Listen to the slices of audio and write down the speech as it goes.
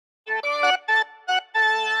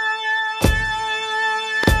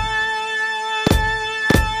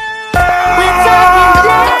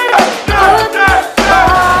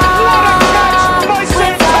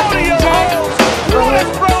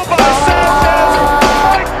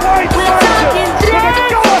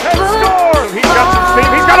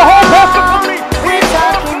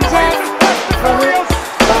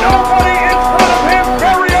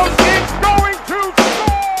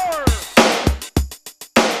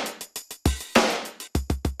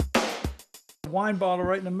wine bottle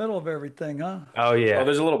right in the middle of everything, huh? Oh Well, yeah.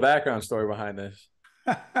 there's a little background story behind this.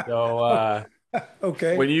 So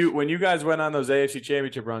Okay. when you guys went on those AFC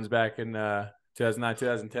Championship runs back in 2009,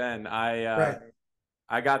 2010, Right.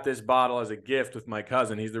 I got this bottle as a gift with my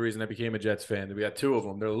cousin. He's the reason I became a Jets fan. We got two of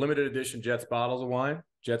them. They're limited edition Jets bottles of wine,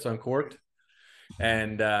 Jets Uncorked.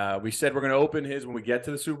 And we said we're going to open his when we get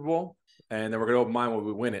to the Super Bowl, and then we're going to open mine when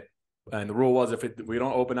we win it. And the rule was if we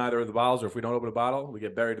don't open either of the bottles, or if we don't open a bottle, we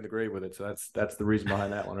get buried in the grave with it. So that's the reason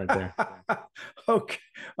behind that one right there. Okay.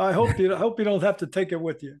 I hope you don't have to take it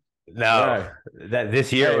with you. No, Right. that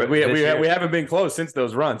this year We haven't been close since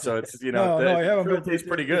those runs, so it's No, I haven't been. tastes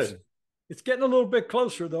pretty good. It's getting a little bit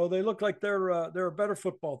closer though. They look like they're a better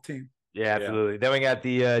football team. Yeah, absolutely. Then we got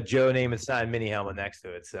the Joe Namath signed mini helmet next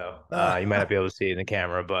to it, so you might not be able to see it in the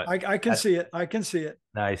camera, but I can see it. I can see it.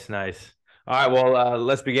 nice, nice. All right, well,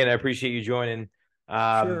 let's begin. I appreciate you joining.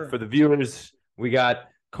 Sure. For the viewers, we got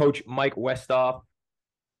Coach Mike Westhoff,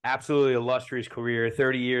 absolutely illustrious career,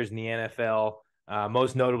 30 years in the NFL,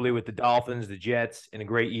 most notably with the Dolphins, the Jets, in a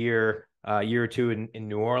great year or two in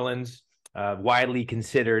New Orleans. Widely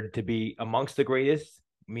considered to be amongst the greatest.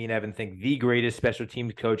 Me and Evan think the greatest special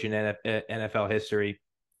teams coach in NFL history.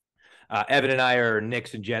 Evan and I are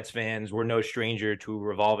Knicks and Jets fans. We're no stranger to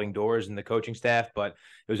revolving doors in the coaching staff, but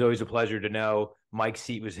it was always a pleasure to know Mike's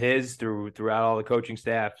seat was his throughout all the coaching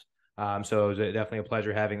staffs. So it was definitely a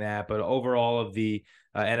pleasure having that. But overall of the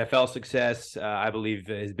NFL success, I believe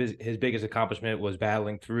his biggest accomplishment was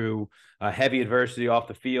battling through heavy adversity off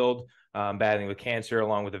the field, battling with cancer,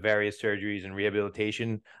 along with the various surgeries and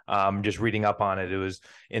rehabilitation. Just reading up on it, it was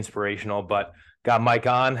inspirational. But got Mike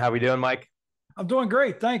on. How we doing, Mike? I'm doing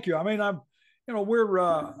great. Thank you. I mean, we're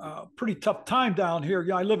a pretty tough time down here.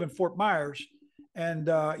 I live in Fort Myers, and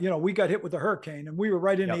we got hit with a hurricane, and we were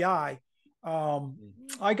right in the eye.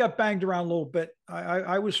 I got banged around a little bit.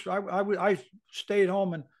 I stayed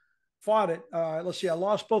home and fought it. Let's see. I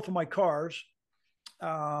lost both of my cars.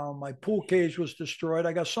 My pool cage was destroyed.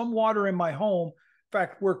 I got some water in my home. In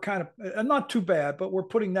fact, we're kind of not too bad, but we're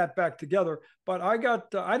putting that back together. But I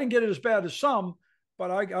didn't get it as bad as some, but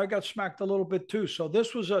I got smacked a little bit too. So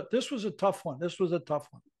this was a tough one. This was a tough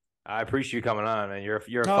one. I appreciate you coming on, man. You're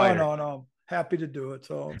a No, fighter. no. Happy to do it.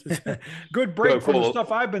 So good break from the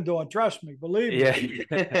stuff I've been doing. Trust me, believe me.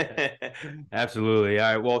 Yeah, absolutely.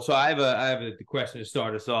 All right. Well, so I have a question to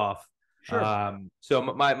start us off. Sure. So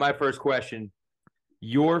my first question: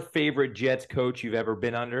 your favorite Jets coach you've ever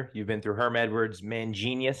been under? You've been through Herm Edwards,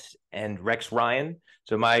 Mangenius, and Rex Ryan.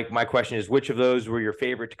 So my question is, which of those were your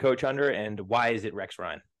favorite to coach under, and why is it Rex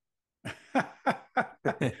Ryan?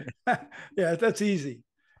 Yeah, that's easy.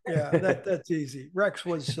 Yeah, that's easy. Rex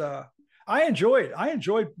was. I enjoyed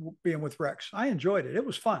being with Rex. I enjoyed it. It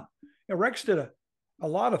was fun. Rex did a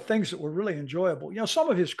lot of things that were really enjoyable. Some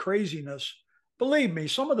of his craziness. Believe me,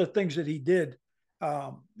 some of the things that he did.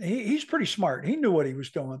 He's pretty smart. He knew what he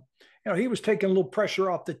was doing. He was taking a little pressure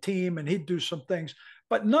off the team, and he'd do some things.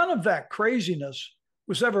 But none of that craziness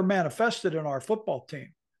was ever manifested in our football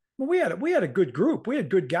team. Well, we had a good group. We had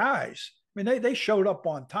good guys. I mean, they showed up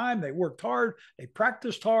on time. They worked hard. They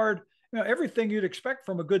practiced hard. Everything you'd expect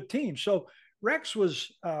from a good team. So Rex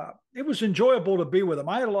was, it was enjoyable to be with him.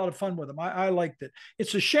 I had a lot of fun with him. I liked it.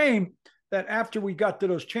 It's a shame that after we got to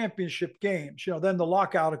those championship games, then the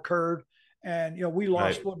lockout occurred, and we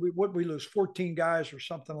lost. Right. What we lose 14 guys or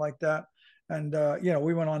something like that, and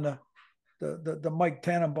we went on the Mike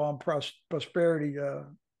Tannenbaum prosperity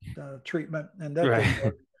treatment, and that didn't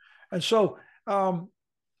work. And so,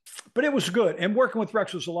 but it was good, and working with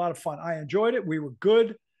Rex was a lot of fun. I enjoyed it. We were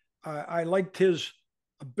good. I liked his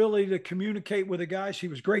ability to communicate with the guys. He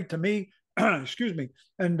was great to me. Excuse me.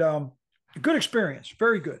 And good experience.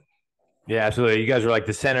 Very good. Yeah, absolutely. You guys were like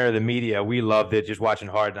the center of the media. We loved it, just watching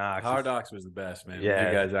Hard Knocks. Hard Knocks was the best, man. Yeah,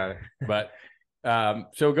 you guys are. But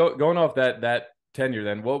so going off that tenure,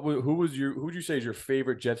 then who would you say is your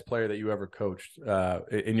favorite Jets player that you ever coached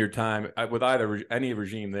in your time with any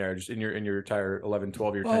regime there, just in your entire 11,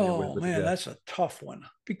 12-year tenure? Oh man, that's a tough one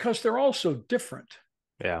because they're all so different.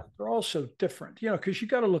 Yeah, they're all so different, because you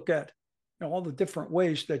got to look at, all the different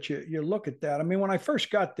ways that you look at that. I mean, when I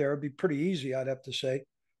first got there, it'd be pretty easy. I'd have to say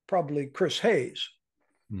probably Chris Hayes,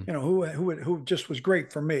 who just was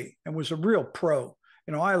great for me and was a real pro.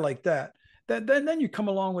 I like that. Then you come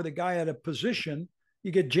along with a guy at a position,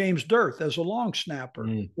 you get James Dirth as a long snapper,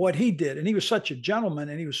 what he did. And he was such a gentleman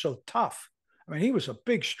and he was so tough. I mean, he was a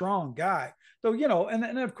big, strong guy. So,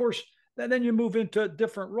 and of course, then you move into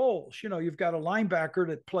different roles. You've got a linebacker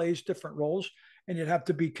that plays different roles, and you'd have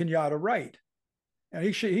to be Kenyatta Wright. And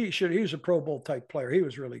he was a Pro Bowl type player. He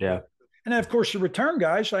was really good. And then, of course, the return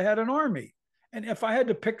guys, I had an army. And if I had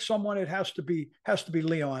to pick someone, it has to be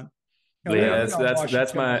Leon. Yeah,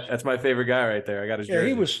 that's my favorite guy right there. I got his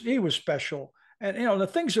jersey. He was special, and the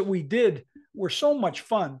things that we did were so much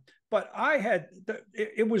fun. But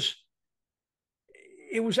it was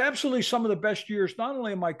absolutely some of the best years, not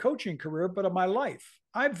only in my coaching career but of my life.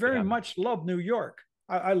 I very much loved New York.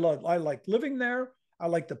 I liked living there. I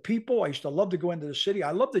liked the people. I used to love to go into the city.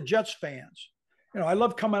 I love the Jets fans. I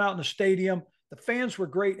loved coming out in the stadium. The fans were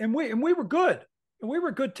great, and we were good, and we were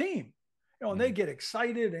a good team. And they get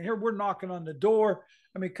excited, and here we're knocking on the door.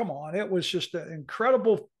 I mean, come on, it was just an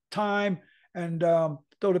incredible time. And though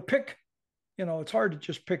to pick, it's hard to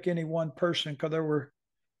just pick any one person, because there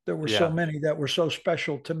were so many that were so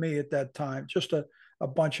special to me at that time. Just a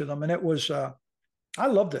bunch of them, and it was. I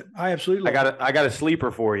loved it. I absolutely loved it. I got a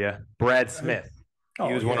sleeper for you, Brad Smith.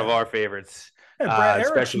 He was one of our favorites. Hey,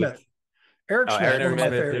 Eric Smith. Eric Smith, one of my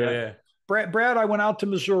favorites. Brad, I went out to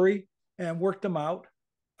Missouri and worked them out.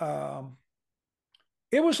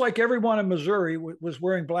 It was like everyone in Missouri was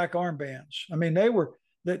wearing black armbands. I mean, they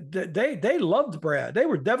loved Brad. They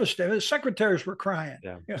were devastated. The secretaries were crying.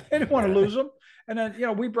 Yeah. They didn't want to lose him. And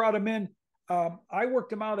then we brought him in. I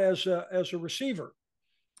worked him out as a receiver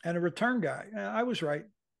and a return guy. I was right.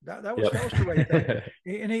 That was the right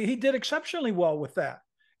thing. And he did exceptionally well with that.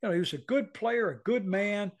 He was a good player, a good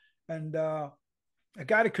man, and a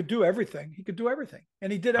guy that could do everything. He could do everything,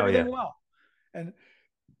 and he did everything well. And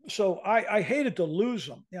so I hated to lose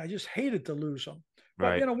him. I just hated to lose him.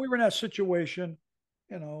 But we were in that situation.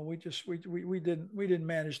 We didn't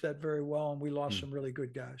manage that very well, and we lost some really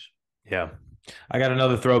good guys. Yeah, I got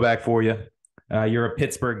another throwback for you. You're a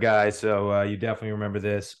Pittsburgh guy, so you definitely remember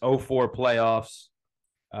this. 2004 playoffs.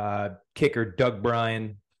 Kicker Doug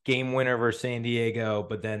Bryan, game winner versus San Diego,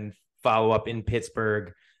 but then follow up in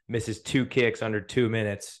Pittsburgh, misses 2 kicks under 2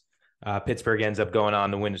 minutes. Pittsburgh ends up going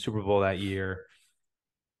on to win the Super Bowl that year.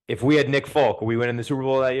 If we had Nick Folk, were we winning the Super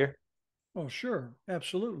Bowl that year? Oh, sure.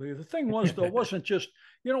 Absolutely. The thing was, though, wasn't just,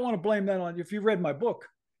 you don't want to blame that on, if you read my book,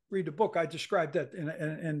 read the book, I described that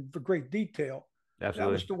in great detail.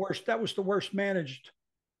 Absolutely. That was the worst managed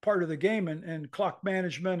part of the game and clock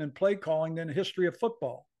management and play calling in the history of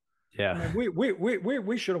football. Yeah. I mean,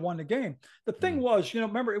 we should have won the game. The thing was,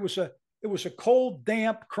 remember, it was a cold,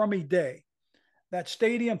 damp, crummy day. That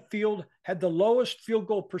stadium field had the lowest field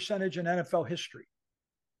goal percentage in NFL history.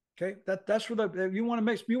 Okay, that's where you want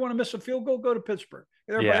to miss a field goal, go to Pittsburgh.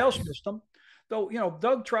 Everybody else missed them. Though,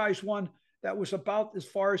 Doug tries one that was about as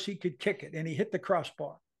far as he could kick it, and he hit the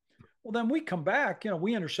crossbar. Well, then we come back,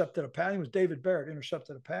 we intercepted a pass. It was David Barrett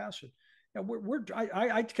intercepted a pass. And,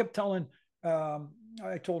 I kept telling,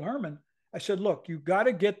 I told Herman, I said, look, you got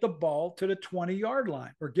to get the ball to the 20-yard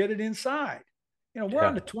line or get it inside. We're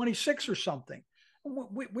on the 26 or something.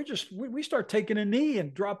 We start taking a knee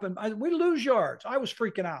and dropping. We lose yards. I was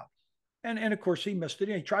freaking out. And of course he missed it.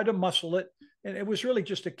 He tried to muscle it. And it was really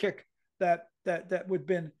just a kick that would have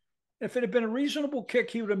been, if it had been a reasonable kick,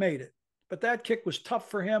 he would have made it. But that kick was tough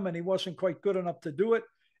for him, and he wasn't quite good enough to do it.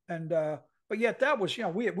 And but yet that was,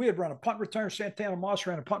 we had run a punt return. Santana Moss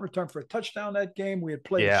ran a punt return for a touchdown that game. We had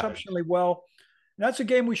played exceptionally well. And that's a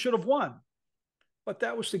game we should have won. But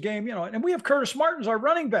that was the game, and we have Curtis Martin's our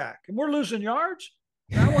running back, and we're losing yards.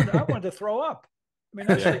 And I wanted to throw up. I mean,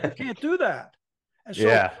 that's like, you can't do that. And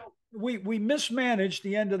so we mismanaged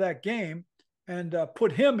the end of that game and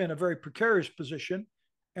put him in a very precarious position.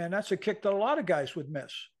 And that's a kick that a lot of guys would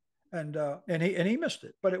miss. And he missed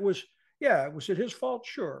it. But was it his fault?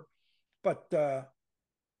 Sure. But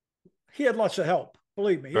he had lots of help.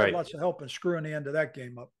 Believe me, he had lots of help in screwing the end of that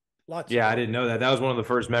game up. I didn't know that. That was one of the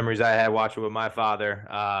first memories I had watching with my father.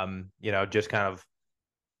 Just kind of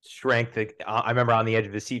strength. I remember on the edge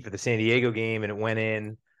of the seat for the San Diego game, and it went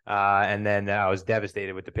in. And then I was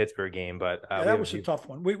devastated with the Pittsburgh game. But that was a tough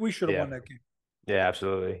one. We should have won that game. Yeah,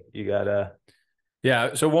 absolutely. You got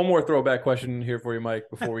Yeah. So one more throwback question here for you, Mike,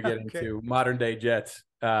 before we get into modern day Jets.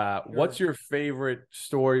 What's your favorite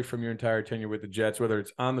story from your entire tenure with the Jets, whether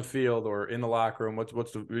it's on the field or in the locker room?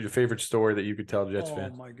 What's your favorite story that you could tell Jets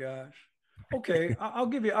fans? Oh my gosh. Okay. I'll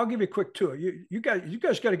give you a quick tour. You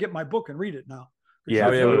guys got to get my book and read it now. Yeah,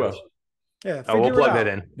 we will. Yeah. We'll plug that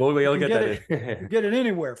in. We'll get that in. Get it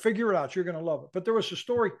anywhere. Figure it out. You're going to love it. But there was a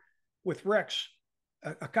story with Rex,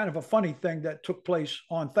 a kind of a funny thing that took place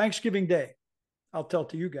on Thanksgiving Day. I'll tell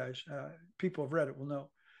to you guys. People have read it will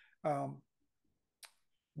know.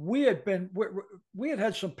 We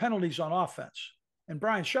had some penalties on offense, and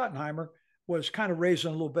Brian Schottenheimer was kind of raising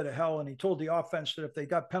a little bit of hell, and he told the offense that if they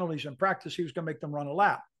got penalties in practice, he was going to make them run a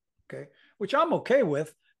lap. Okay, which I'm okay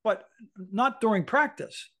with, but not during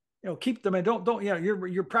practice. keep them and don't,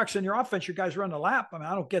 you're practicing your offense. Your guys run the lap. I mean,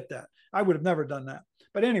 I don't get that. I would have never done that.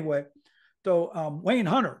 But anyway, so Wayne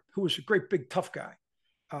Hunter, who was a great, big, tough guy,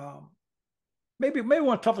 maybe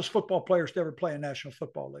one of the toughest football players to ever play in National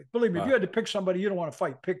Football League. Believe me, if you had to pick somebody you don't want to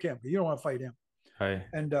fight, pick him. You don't want to fight him. Right.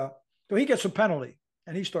 And so he gets a penalty,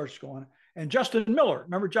 and he starts going. And Justin Miller,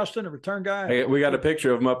 remember Justin, the return guy? Hey, we got a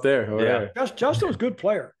picture of him up there. Justin was a good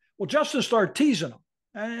player. Well, Justin started teasing him,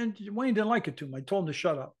 and Wayne didn't like it too much. He told him to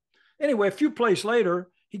shut up. Anyway, a few plays later,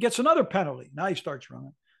 he gets another penalty. Now he starts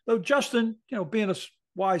running. So Justin, being a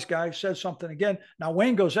wise guy, says something again. Now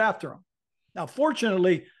Wayne goes after him. Now,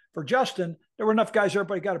 fortunately for Justin, there were enough guys,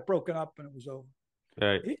 everybody got it broken up, and it was over.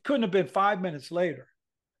 Right. It couldn't have been 5 minutes later.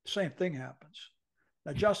 The same thing happens.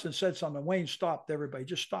 Now, Justin said something. Wayne stopped everybody. He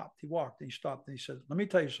just stopped. He walked, and he stopped, and he said, let me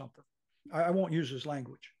tell you something. I won't use his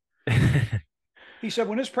language. He said,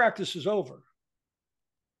 when this practice is over,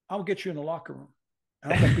 I'll get you in the locker room.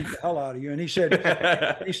 And I'm going to beat the hell out of you. And he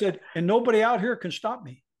said, and nobody out here can stop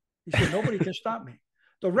me. He said, nobody can stop me.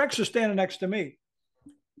 So Rex is standing next to me.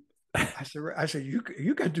 I said,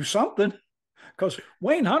 you got to do something, because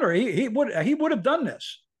Wayne Hunter, he would have done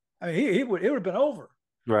this. I mean, it would have been over.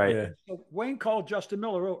 Right. Yeah. So Wayne called Justin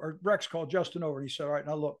Miller, or Rex called Justin over, and he said, all right,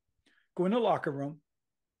 now look, go in the locker room.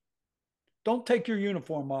 Don't take your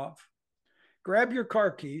uniform off. Grab your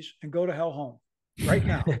car keys and go to hell home right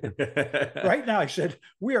now. Right now, he said,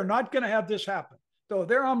 we are not going to have this happen. So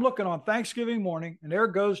there I'm looking on Thanksgiving morning, and there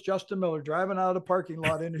goes Justin Miller driving out of the parking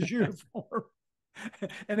lot in his uniform.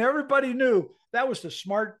 And everybody knew that was the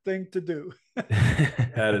smart thing to do.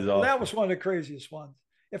 That is awesome. That was one of the craziest ones.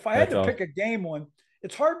 If I had to pick a game one,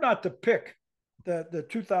 it's hard not to pick the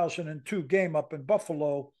 2002 game up in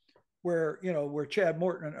Buffalo where Chad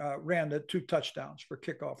Morton ran the 2 touchdowns for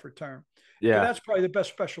kickoff return. Yeah. But that's probably the best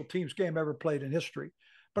special teams game ever played in history.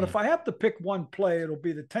 But if I have to pick one play, it'll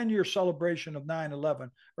be the 10-year celebration of 9/11,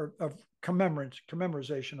 or of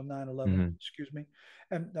commemorization of 9/11, excuse me.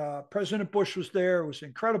 And President Bush was there. It was an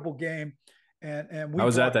incredible game. And I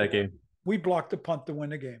was at that game. We blocked the punt to win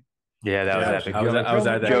the game. Yeah, that was epic. I was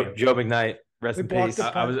at that game. Joe McKnight, rest in peace.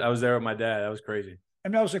 I was there with my dad. That was crazy.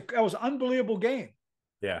 And that was an unbelievable game.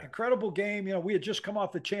 Yeah. Incredible game. We had just come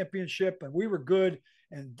off the championship, and we were good.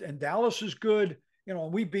 And Dallas is good.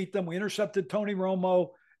 And we beat them. We intercepted Tony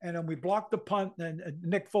Romo, and then we blocked the punt, and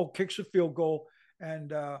Nick Folk kicks a field goal. And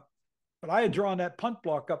but I had drawn that punt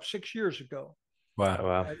block up 6 years ago.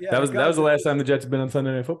 Wow. That was the last time the Jets had been on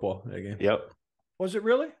Sunday Night Football. That game. Yep. Was it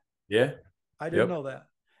really? Yeah. I didn't know that.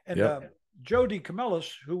 And Joe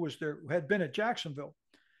DeCamillis, who had been at Jacksonville,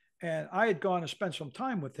 and I had gone and spent some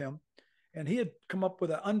time with him, and he had come up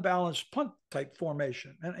with an unbalanced punt type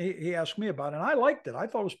formation. And he asked me about it, and I liked it. I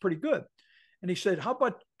thought it was pretty good. And he said, how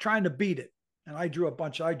about trying to beat it? And I drew up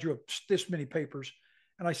this many papers.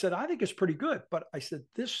 And I said, I think it's pretty good. But I said,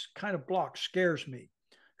 this kind of block scares me,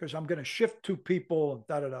 because I'm going to shift 2 people and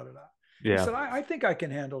da-da-da-da-da. Yeah. He said, I think I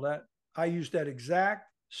can handle that. I used that exact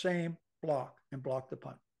same block and blocked the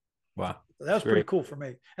punt. Wow. So that's pretty cool for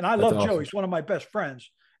me. And I love Joe. He's one of my best friends.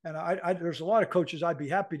 And there's a lot of coaches I'd be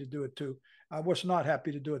happy to do it to. I was not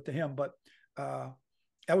happy to do it to him, but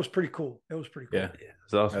that was pretty cool. It was pretty cool. Yeah.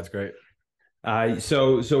 That's awesome. That's great.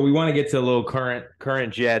 So we want to get to a little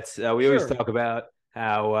current Jets. We always talk about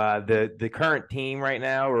how the current team right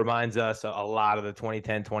now reminds us a lot of the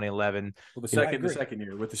 2010, 2011. Well, the second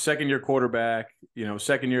year with the second-year quarterback,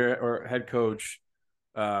 second-year or head coach,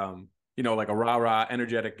 like a rah-rah,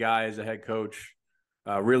 energetic guy as a head coach,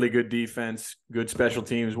 really good defense, good special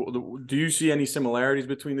teams. Do you see any similarities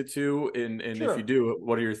between the two? And Sure. if you do,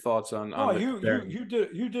 what are your thoughts on? You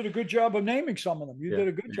did a good job of naming some of them. You did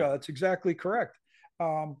a good job. That's exactly correct.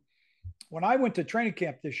 When I went to training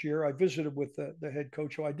camp this year, I visited with the head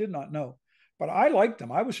coach, who I did not know, but I liked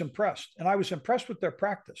them. I was impressed, and I was impressed with their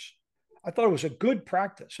practice. I thought it was a good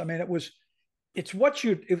practice. I mean, it's what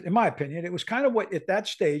in my opinion, it was kind of what at that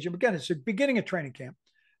stage, and again, it's the beginning of training camp,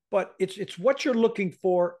 but it's what you're looking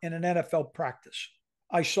for in an NFL practice.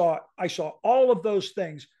 I saw all of those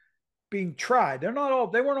things being tried. They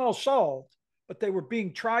weren't all solved, but they were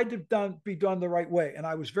being tried to be done the right way. And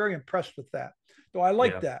I was very impressed with that. So I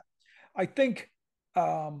like that. I think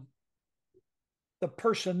the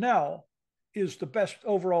personnel is the best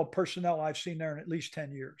overall personnel I've seen there in at least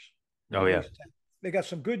 10 years. Oh, yeah. They got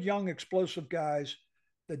some good, young, explosive guys.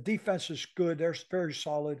 The defense is good. They're very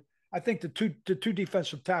solid. I think the two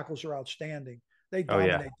defensive tackles are outstanding. They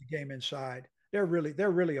dominate the game inside. They're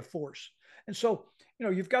really a force. And so,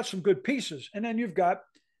 you've got some good pieces, and then you've got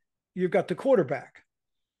the quarterback,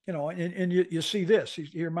 and you see this.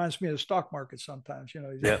 He reminds me of the stock market sometimes.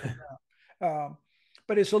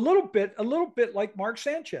 but it's a little bit like Mark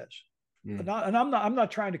Sanchez. And I'm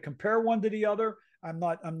not trying to compare one to the other. I'm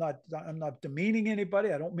not demeaning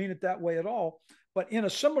anybody. I don't mean it that way at all. But in a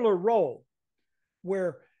similar role,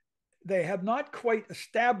 where they have not quite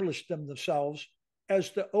established themselves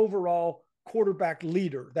as the overall quarterback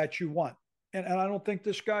leader that you want. And I don't think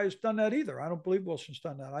this guy has done that either. I don't believe Wilson's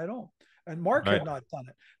done that. I don't. And Mark had not done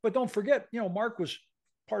it. But don't forget, Mark was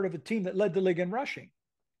part of a team that led the league in rushing.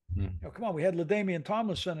 Come on, we had LaDainian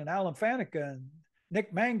Tomlinson and Alan Faneca and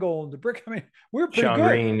Nick Mangold and the Brick. I mean, we were pretty Sean good.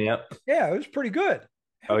 Green, yep. Yeah, it was pretty good.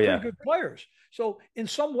 Pretty good players. So in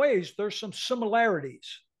some ways, there's some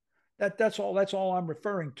similarities. That's all I'm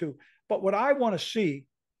referring to. But what I want to see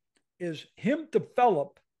is him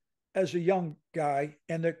develop as a young guy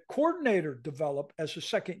and the coordinator develop as a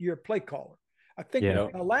second-year play caller. I think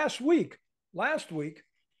last week,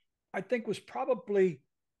 I think was probably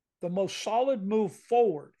the most solid move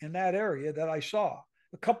forward in that area that I saw.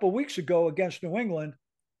 A couple of weeks ago against New England,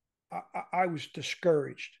 I was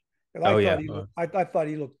discouraged. I thought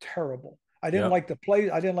he looked terrible. I didn't like the play.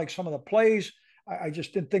 I didn't like some of the plays. I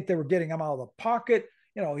just didn't think they were getting him out of the pocket.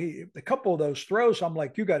 A couple of those throws, I'm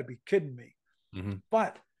like, you got to be kidding me.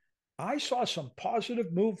 But I saw some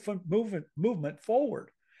positive movement forward.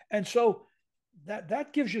 And so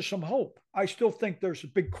that gives you some hope. I still think there's a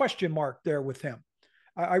big question mark there with him.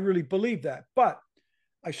 I really believe that. But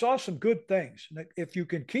I saw some good things. And if you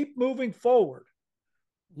can keep moving forward,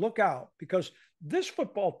 look out, because this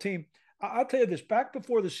football team, I'll tell you this, back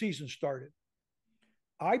before the season started,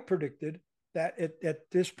 I predicted that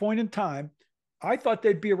at this point in time, I thought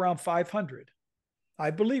they'd be around 500.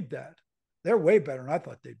 I believed that. They're way better than I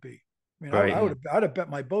thought they'd be. I mean, I'd have bet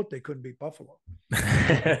my boat they couldn't beat Buffalo.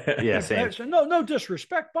 Yeah, same. No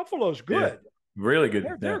disrespect. Buffalo's good. Yeah, really good.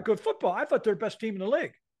 They're good football. I thought they're the best team in the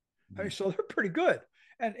league. I mean, so they're pretty good.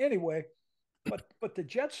 And anyway, but the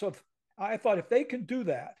Jets I thought if they can do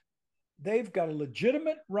that, they've got a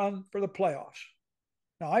legitimate run for the playoffs.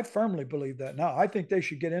 Now, I firmly believe that. Now, I think they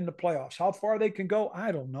should get in the playoffs. How far they can go,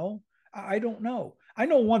 I don't know. I don't know. I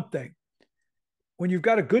know one thing. When you've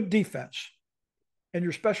got a good defense and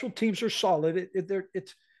your special teams are solid,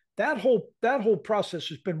 it's that whole process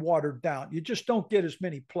has been watered down. You just don't get as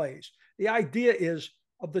many plays. The idea is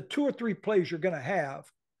of the 2 or 3 plays you're going to have,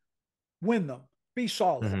 win them, be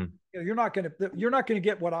solid. You're not going to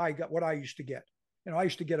get what I got, what I used to get. I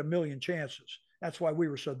used to get a million chances. That's why we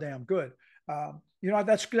were so damn good.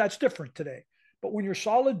 That's different today. But when you're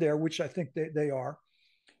solid there, which I think they are,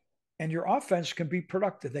 and your offense can be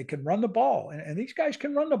productive, they can run the ball, and these guys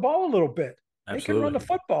can run the ball a little bit. Absolutely. They can run the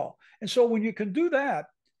football. And so when you can do that,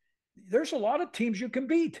 there's a lot of teams you can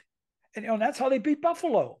beat. And that's how they beat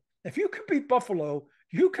Buffalo. If you can beat Buffalo,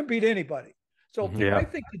 you can beat anybody. So I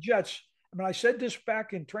think the Jets, I said this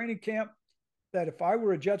back in training camp, that if I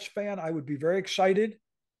were a Jets fan, I would be very excited.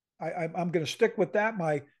 I'm going to stick with that.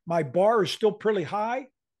 My bar is still pretty high.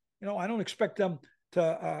 I don't expect them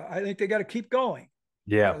to. I think they got to keep going.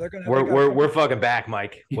 Yeah, we're fucking back,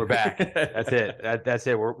 Mike. We're back. That's it. That's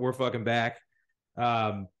it. We're fucking back.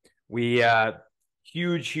 We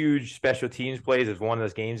huge special teams plays as one of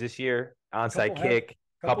those games this year. Onside kick,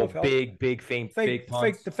 couple big fake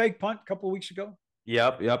punts. The fake punt a couple of weeks ago.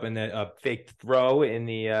 Yep, and then a fake throw in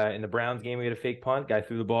the Browns game. We had a fake punt. Guy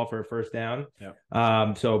threw the ball for a first down.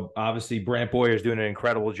 Yeah. So obviously Brant Boyer is doing an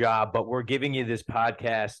incredible job. But we're giving you this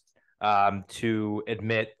podcast to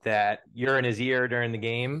admit that you're in his ear during the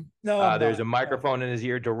game. No, there's a microphone in his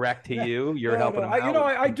ear direct to you. You're helping him out.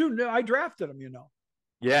 I do. I drafted him.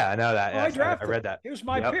 Yeah, I know that. I read that. It was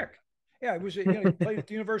my pick. Yeah, it was. He played at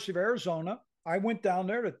the University of Arizona. I went down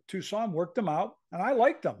there to Tucson, worked him out, and I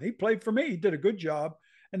liked him. He played for me. He did a good job.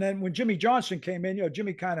 And then when Jimmy Johnson came in,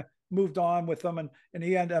 Jimmy kind of moved on with him, and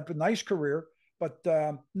he ended up a nice career. But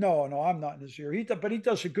no, I'm not in his ear. But he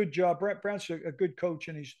does a good job. Brant's a good coach,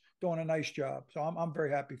 and he's doing a nice job. So I'm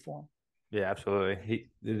very happy for him. Yeah, absolutely.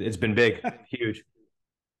 It's been big, huge.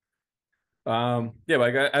 But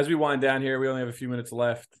as we wind down here, we only have a few minutes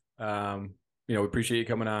left. We appreciate you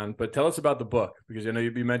coming on, but tell us about the book, because I know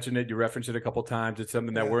you mentioned it, you referenced it a couple of times. It's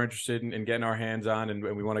something that we're interested in getting our hands on, and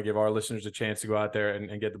we want to give our listeners a chance to go out there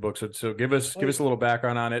and get the book. So give us a little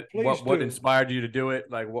background on it. What inspired you to do it?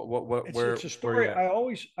 Like it's a story. I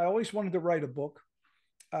always wanted to write a book.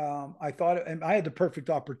 I thought, and I had the perfect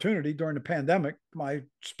opportunity during the pandemic. I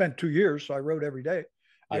spent 2 years, so I wrote every day.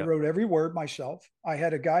 I wrote every word myself. I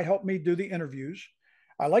had a guy help me do the interviews.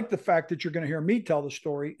 I like the fact that you're going to hear me tell the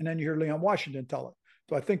story, and then you hear Leon Washington tell it.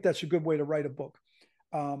 So I think that's a good way to write a book.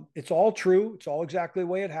 It's all true. It's all exactly the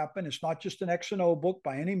way it happened. It's not just an X and O book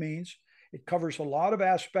by any means. It covers a lot of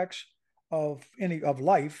aspects of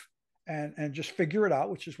life, and just figure it out,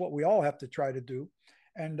 which is what we all have to try to do.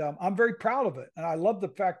 And I'm very proud of it. And I love the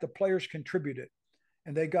fact that players contributed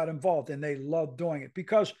and they got involved and they loved doing it,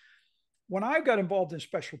 because when I got involved in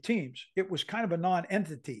special teams, it was kind of a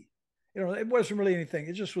non-entity. It wasn't really anything.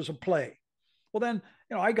 It just was a play. Well, then,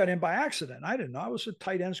 I got in by accident. I didn't know. I was a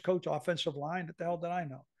tight ends coach, offensive line. What the hell did I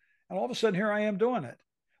know? And all of a sudden, here I am doing it.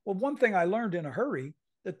 Well, one thing I learned in a hurry,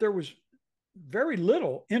 that there was very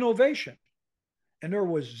little innovation and there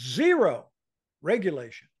was zero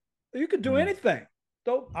regulation. You could do anything.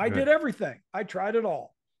 So I did everything. I tried it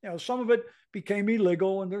all. Some of it became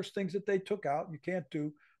illegal and there's things that they took out you can't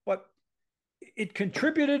do, but it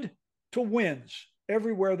contributed to wins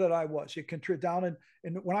everywhere that I was. It contributed down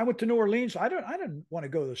and when I went to New Orleans, I didn't want to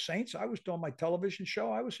go to the Saints. I was doing my television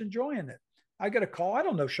show. I was enjoying it. I got a call. I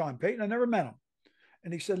don't know Sean Payton. I never met him.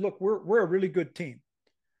 And he said, look, we're a really good team.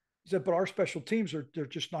 He said, but our special teams they're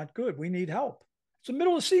just not good. We need help. It's the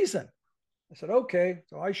middle of the season. I said, okay.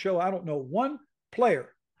 So I don't know one player.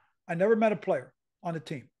 I never met a player on the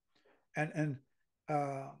team. And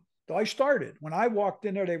so I started. When I walked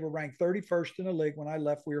in there, they were ranked 31st in the league. When I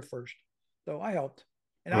left, we were first. So I helped.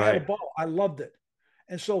 And I had a ball. I loved it.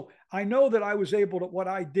 And so I know that I was able to, what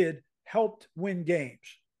I did helped win games.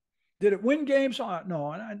 Did it win games? No,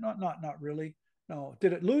 not really. No.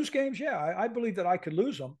 Did it lose games? Yeah, I believe that I could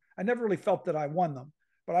lose them. I never really felt that I won them,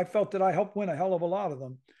 but I felt that I helped win a hell of a lot of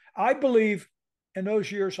them. I believe in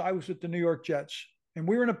those years I was at the New York Jets, and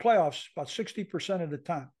we were in the playoffs about 60% of the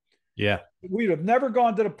time. Yeah. We'd have never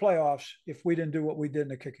gone to the playoffs if we didn't do what we did in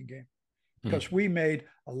the kicking game, because we made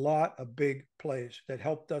a lot of big plays that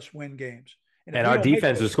helped us win games. And our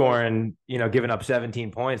defense was scoring, giving up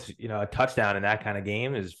 17 points, a touchdown in that kind of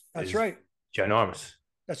game is right. Ginormous.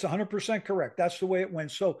 That's 100% correct. That's the way it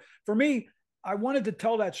went. So for me, I wanted to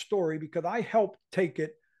tell that story because I helped take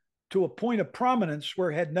it to a point of prominence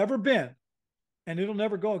where it had never been. And it'll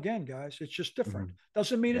never go again, guys. It's just different.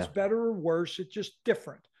 Doesn't mean it's better or worse. It's just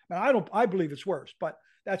different. I believe it's worse, but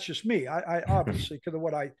that's just me. I obviously because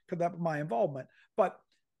of my involvement. But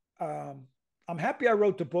I'm happy I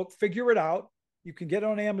wrote the book. Figure it out. You can get it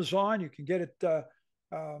on Amazon. You can get it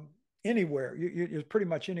anywhere. You pretty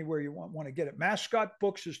much anywhere you want to get it. Mascot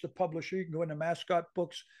Books is the publisher. You can go into Mascot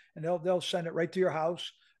Books and they'll send it right to your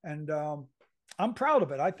house. And I'm proud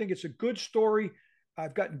of it. I think it's a good story.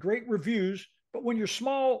 I've gotten great reviews. But when you're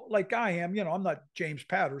small like I am, I'm not James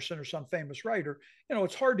Patterson or some famous writer.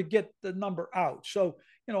 It's hard to get the number out. So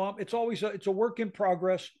it's always it's a work in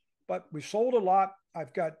progress. But we've sold a lot.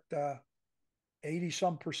 I've got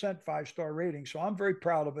 80-some% 5-star rating. So I'm very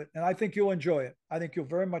proud of it. And I think you'll enjoy it. I think you'll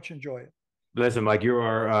very much enjoy it. Listen, Mike, you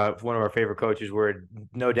are one of our favorite coaches. We're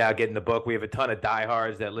no doubt getting the book. We have a ton of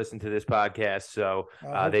diehards that listen to this podcast, so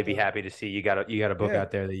they'd be happy to see you got a book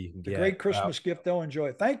out there that you can get. Great Christmas gift. They'll enjoy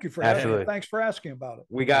it. Thank you for asking. Thanks for asking about it.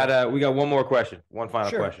 We got one more question. One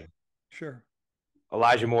final question. Sure.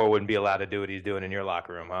 Elijah Moore wouldn't be allowed to do what he's doing in your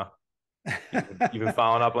locker room, huh? You been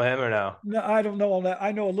following up with him or no? No, I don't know all that.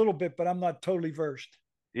 I know a little bit, but I'm not totally versed.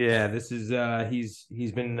 Yeah, this is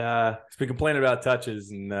he's been complaining about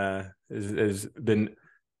touches and has been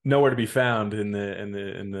nowhere to be found in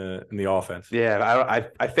the offense. Yeah,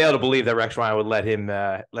 I fail to believe that Rex Ryan would let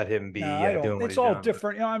him be doing what it's all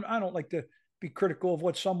different. I don't like to be critical of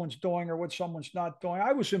what someone's doing or what someone's not doing.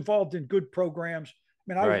 I was involved in good programs.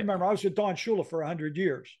 I mean, I remember I was with Don Shula for 100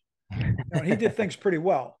 years. And he did things pretty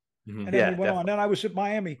well. And then he went on. Then I was at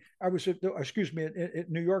Miami. I was at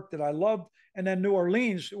New York that I loved. And then New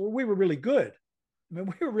Orleans, we were really good. I mean,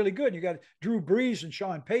 we were really good. You got Drew Brees and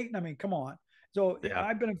Sean Payton. I mean, come on. So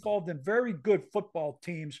I've been involved in very good football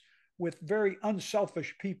teams with very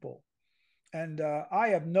unselfish people. And I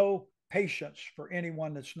have no patience for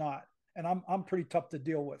anyone that's not. And I'm pretty tough to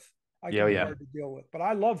deal with. I can be hard to deal with. But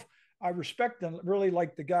I respect and really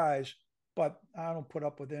like the guys. But I don't put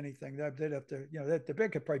up with anything. They'd have to, they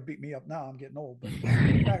could probably beat me up now. I'm getting old.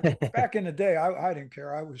 But back in the day, I didn't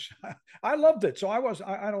care. I loved it. So I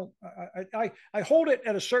hold it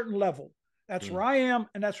at a certain level. That's where I am,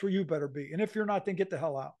 and that's where you better be. And if you're not, then get the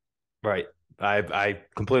hell out. Right. I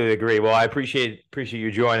completely agree. Well, I appreciate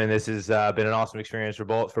you joining. This has been an awesome experience for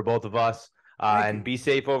both of us. And be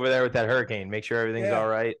safe over there with that hurricane. Make sure everything's all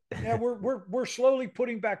right. Yeah, we're slowly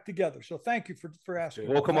putting back together. So thank you for asking.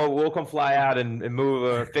 We'll come fly out and move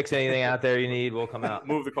or fix anything out there you need. We'll come out.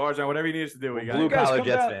 Move the cars on, whatever you need us to do. We got blue collar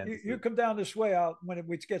Jets fans. You come down this way out when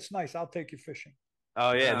it gets nice. I'll take you fishing.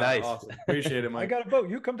 Oh yeah, nice. Awesome. Appreciate it, Mike. I got a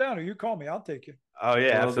boat. You come down or you call me. I'll take you. Oh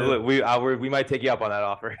yeah, absolutely. We might take you up on that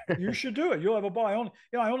offer. You should do it. You'll have a ball.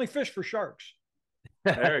 I only fish for sharks.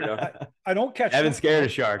 There we go. I don't catch them. Evan's scared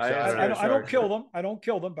of sharks. I don't kill them. I don't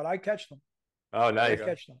kill them, but I catch them. Oh, nice. I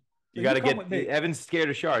catch them. You got to get Evan's scared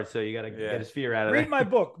of sharks, so you got to get his fear out of Read there. my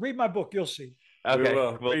book. Read my book. You'll see. Okay.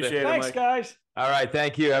 Appreciate it, Thanks, Mike. guys. All right.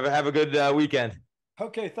 Thank you. Have a good weekend.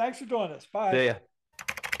 Okay. Thanks for doing this. Bye. See ya.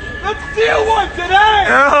 Let's steal one today.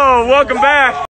 Oh, welcome back.